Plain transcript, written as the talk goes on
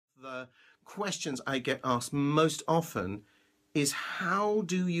questions I get asked most often is, how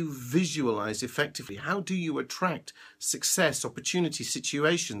do you visualize effectively? How do you attract success, opportunity,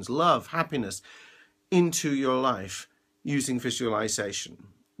 situations, love, happiness into your life using visualization?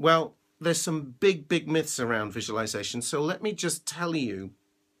 Well, there's some big myths around visualization. So let me just tell you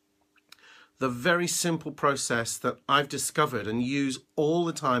the very simple process that I've discovered and use all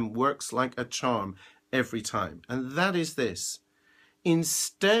the time, works like a charm every time. And that is this: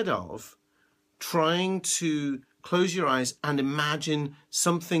 instead of trying to close your eyes and imagine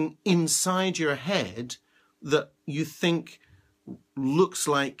something inside your head that you think looks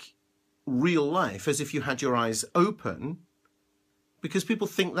like real life, as if you had your eyes open, because people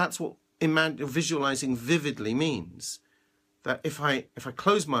think that's what visualizing vividly means. That if I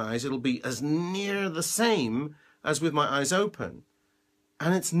close my eyes, it'll be as near the same as with my eyes open.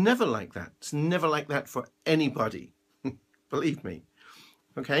 And it's never like that. It's never like that for anybody. Believe me.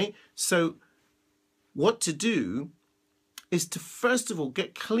 Okay? So what to do is to, first of all,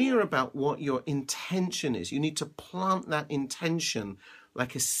 get clear about what your intention is. You need to plant that intention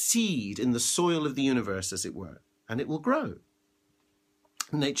like a seed in the soil of the universe, as it were, and it will grow.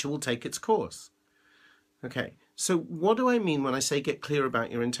 Nature will take its course. Okay, so what do I mean when I say get clear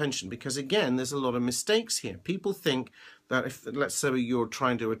about your intention? Because again, there's a lot of mistakes here. People think that if, let's say you're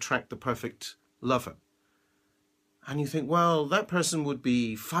trying to attract the perfect lover, and you think, well, that person would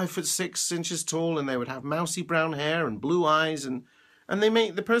be 5'6" tall, and they would have mousy brown hair and blue eyes, and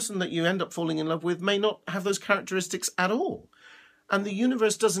the person that you end up falling in love with may not have those characteristics at all. And the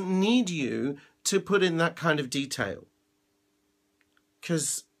universe doesn't need you to put in that kind of detail,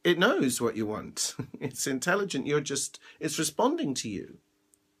 because it knows what you want. It's intelligent. It's responding to you.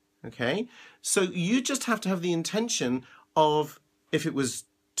 Okay? So you just have to have the intention of, if it was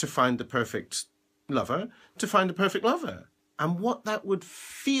to find the perfect lover, to find a perfect lover. And what that would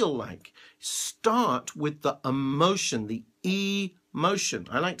feel like. Start with the emotion, the E-Motion.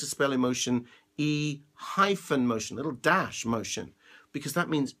 I like to spell emotion E-motion, little dash motion, because that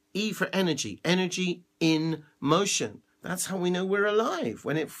means E for energy, energy in motion. That's how we know we're alive,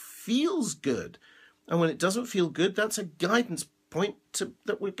 when it feels good. And when it doesn't feel good, that's a guidance point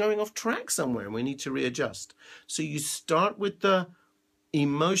that we're going off track somewhere and we need to readjust. So you start with the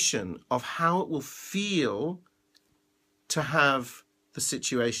emotion of how it will feel to have the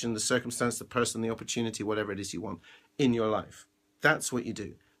situation, the circumstance, the person, the opportunity, whatever it is you want in your life. That's what you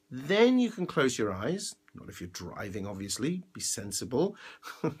do. Then you can close your eyes. Not if you're driving, obviously. Be sensible.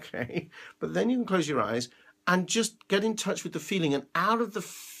 Okay. But then you can close your eyes and just get in touch with the feeling. And out of the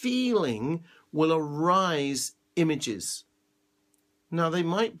feeling will arise images. Now, they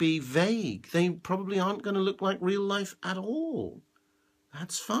might be vague. They probably aren't going to look like real life at all.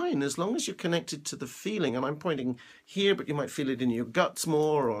 That's fine, as long as you're connected to the feeling. And I'm pointing here, but you might feel it in your guts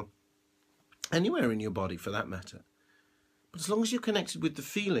more, or anywhere in your body for that matter. But as long as you're connected with the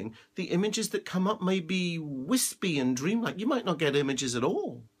feeling, the images that come up may be wispy and dreamlike. You might not get images at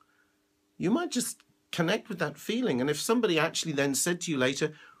all. You might just connect with that feeling. And if somebody actually then said to you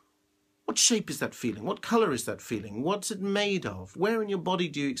later, what shape is that feeling? What color is that feeling? What's it made of? Where in your body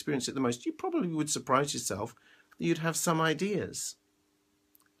do you experience it the most? You probably would surprise yourself that you'd have some ideas.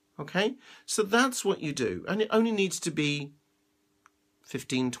 Okay? So that's what you do. And it only needs to be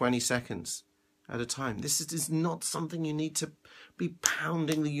 15, 20 seconds at a time. This is not something you need to be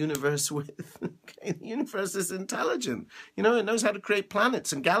pounding the universe with. Okay? The universe is intelligent. You know, it knows how to create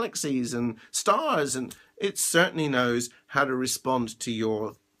planets and galaxies and stars, and it certainly knows how to respond to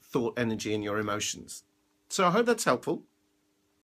your thought energy and your emotions. So I hope that's helpful.